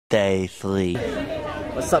Day 3.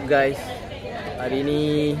 What's up guys? Hari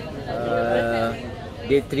ni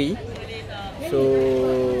day 3. So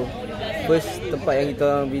first tempat yang kita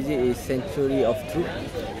orang visit is Century of Truth.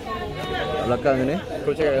 Belakang ni.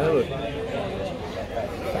 Kau cakap apa?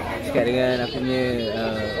 Cakap dengan aku punya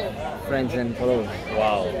friends and followers.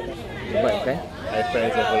 Wow. Hebat kan? Hi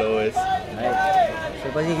friends and followers. Right.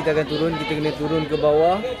 So lepas ni kita akan turun. Kita kena turun ke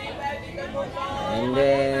bawah. And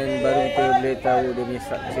then baru kita boleh tahu dia punya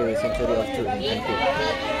structure Century of Truth ni cantik.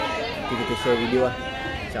 Nanti kita share video lah.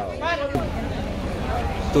 Ciao.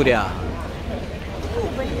 Tu dia.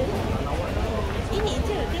 Ini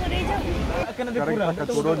je, tengok dia jauh. Sekarang kita akan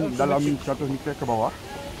turun dalam 100 meter ke bawah.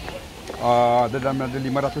 Dalam ada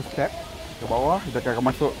 500 step ke bawah. Kita akan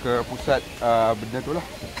masuk ke pusat benda tu lah,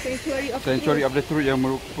 Century of the Truth, yang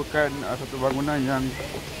merupakan satu bangunan yang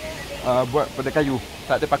buat pada kayu,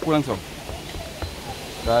 tak ada paku langsung.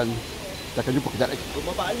 Dan kita akan jumpa kejap lagi.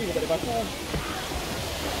 Rumah Pak Ali tak ada paku.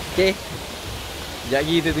 Okay, sekejap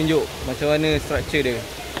lagi kita tunjuk macam mana structure dia.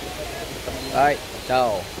 Alright,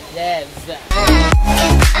 ciao. Yes.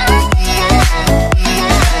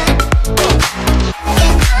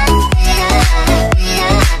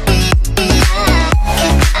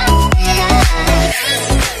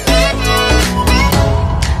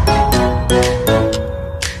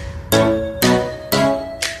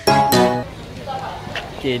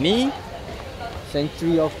 Okay, ni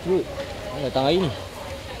Century of Truth. Datang hari ni.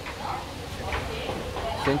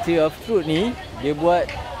 Century of Truth ni dia buat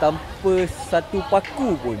tanpa satu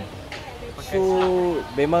paku pun. So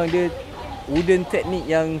memang dia wooden teknik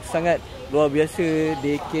yang sangat luar biasa.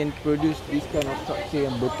 They can produce this kind of structure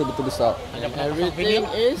yang betul-betul besar. Everything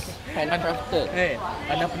is handcrafted.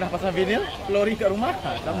 Anda pernah pasang vinyl flooring kat rumah?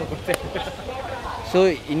 Sama konsep. So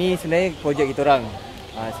ini sebenarnya projek kita orang.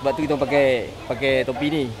 Sebab tu kita pakai topi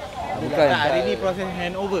ni. Bukan Hari ni proses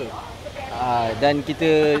handover. Dan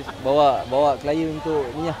kita bawa klien untuk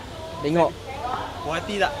ni lah, tengok Puas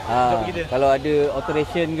hati tak job kita? kalau ada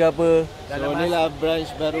alteration ke apa. So ni lah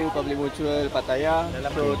branch baru Public Mutual Pattaya.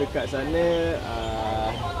 So dekat sana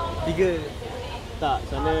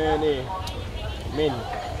sana ni main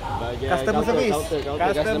bahagian Customer service.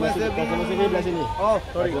 Customer service belah sini. Oh,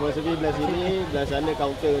 sorry. Customer service belah sini, belah sana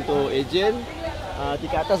counter untuk agent.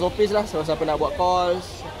 Tingkat atas office lah, siapa nak buat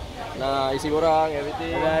calls, nak isi orang,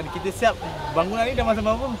 everything. Dan kita siap bangunan ni dah masa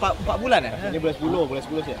berapa? 4 bulan eh? Ini bulan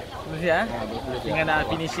 10 siap. Siap tinggal nak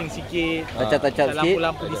finishing sikit. Touch-up sikit.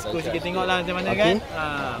 Lampu-lampu disco sikit, tengoklah macam mana Okay. kan.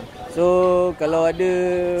 So kalau ada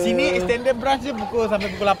Sini extended branch je sampai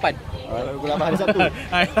pukul 8. Pukul 8 hari Sabtu.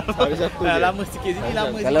 Hari Sabtu je. Lama sikit sini,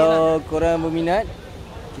 lama sikit. kalau korang berminat,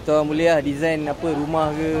 kita orang boleh lah design apa,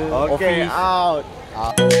 rumah ke, Okay, office. out.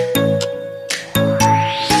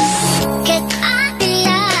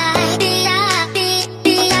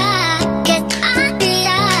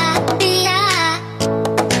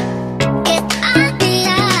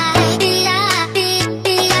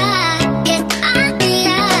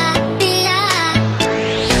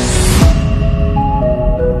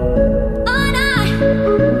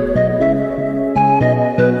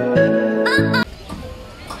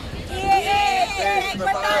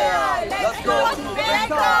 Let's go to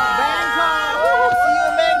Bangkok. See you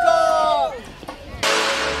in Bangkok.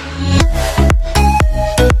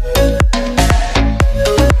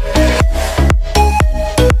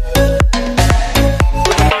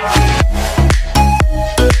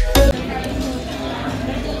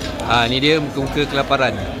 Ni dia muka-muka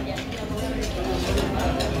kelaparan.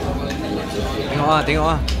 Tengok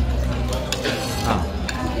ah.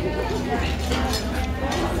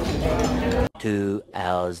 2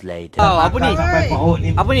 hours later. Apa ni?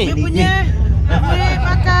 Apa ni? Dia punya boleh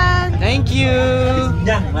makan. Thank you.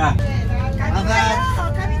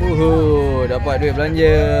 Dapat duit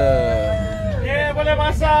belanja. Boleh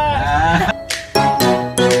masak.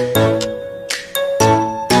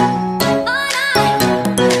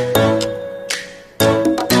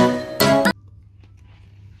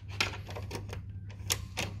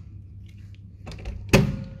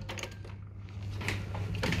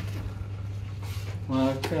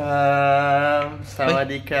 Welcome.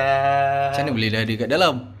 Sawadika. Macam mana boleh dah ada kat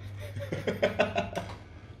dalam?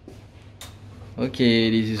 Okay,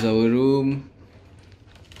 this is our room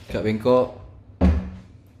kat Bangkok.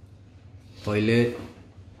 Toilet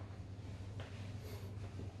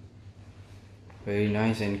very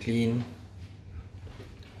nice and clean.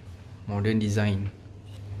 Modern design.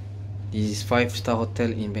 This is 5-star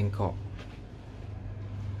hotel in Bangkok.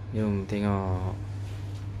 Jom tengok.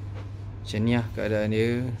 Macam ni lah keadaan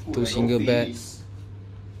dia. 2 single bed,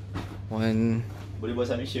 1. Boleh buat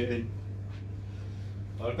submission.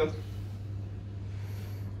 Welcome.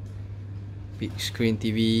 big screen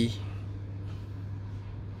TV,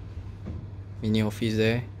 mini office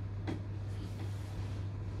there.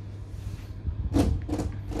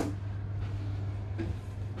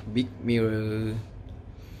 Big mirror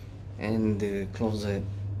and the closet.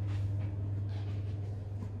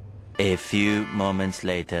 A few moments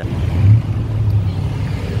later.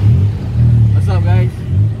 What's up guys?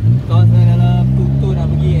 Kawan saya dalam tuk-tuk nak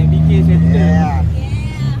pergi MBK Center.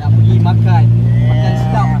 Nak pergi makan. Makan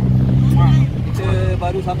sedap. Kita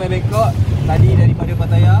baru sampai Bangkok tadi daripada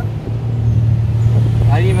Pattaya.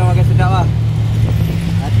 Hari ni memang makan sedap lah.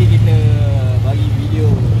 Nanti kita bagi video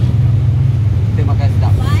kita makan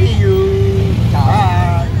sedap. See you.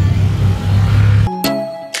 Bye.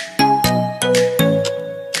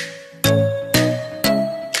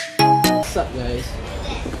 What's up guys?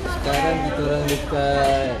 Sekarang kita orang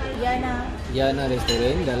dekat Yana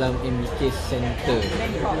Restaurant dalam MBK Center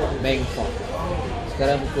Bangkok.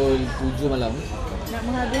 Sekarang pukul 7 malam. Nak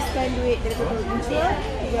menghabiskan duit daripada muncul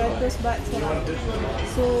 300 baht sekarang.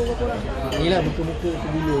 So berapa orang? Ni lah buka-buka ke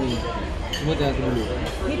dulu ni. Semua tengah ke dulu.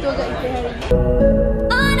 Ni tu agak kita hari ni.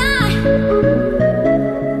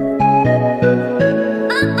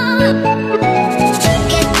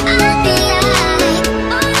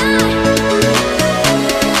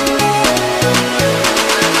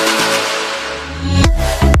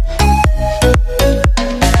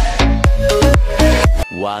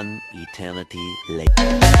 One eternity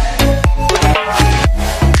later.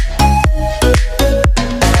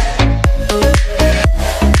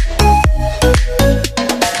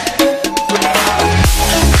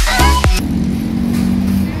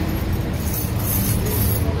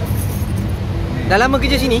 Dah lama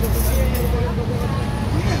kerja sini?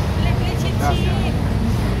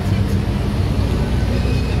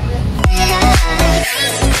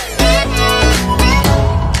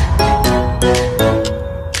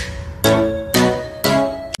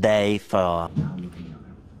 Day 4.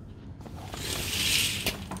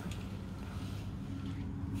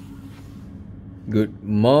 Good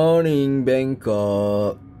morning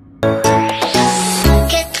Bangkok.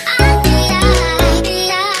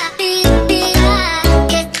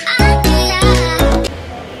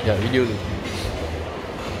 Ya, video tu.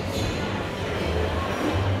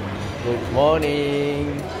 Good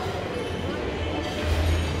morning.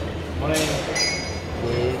 Morning.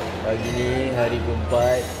 Okay, pagi ni hari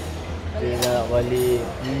keempat. Kita nak balik.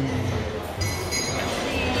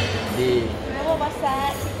 Di. Kenapa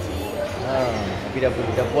masak kecil? Tapi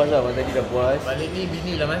dah puas lah. Masa tadi dah puas. Balik ni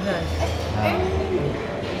bini dah masak.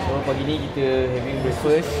 So pagi ni kita having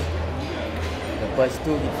breakfast. Lepas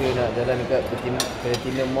tu kita nak jalan dekat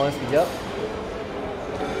Pattaya Mall sekejap.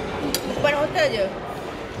 Depan hotel je.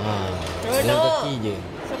 Jalan kaki je.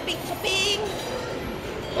 Shopping. Cip-cip.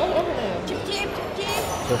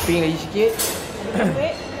 Shopping lagi sikit.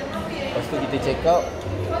 Duit. Lepas tu kita check out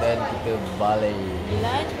dan kita balik.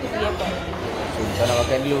 Lunch kita pergi apa? So kita nak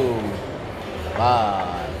makan dulu.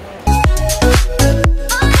 Bye.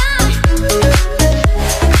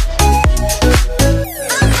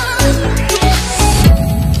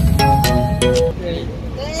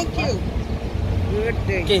 Thank you. Good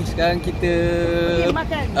day. Okay, sekarang kita Pergi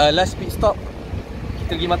makan. last pit stop.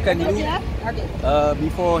 Kita pergi makan dulu Okay.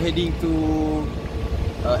 before heading to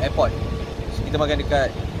airport. So, kita makan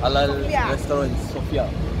dekat Halal Sofia. Restaurant Sofia.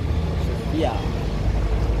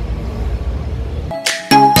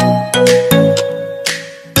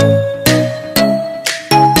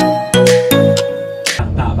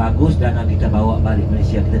 Tak bagus dan nak kita bawa balik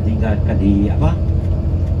Malaysia, kita tinggalkan di apa?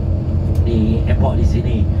 Di airport di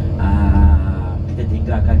sini. Kita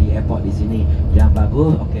tinggalkan di airport di sini. Yang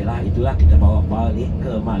bagus, okeylah, itulah kita bawa balik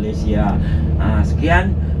ke Malaysia.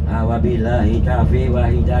 Sekian. Wabillahi taufiq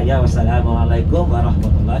wal hidayah. Wassalamualaikum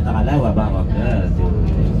warahmatullahi taala wabarakatuh.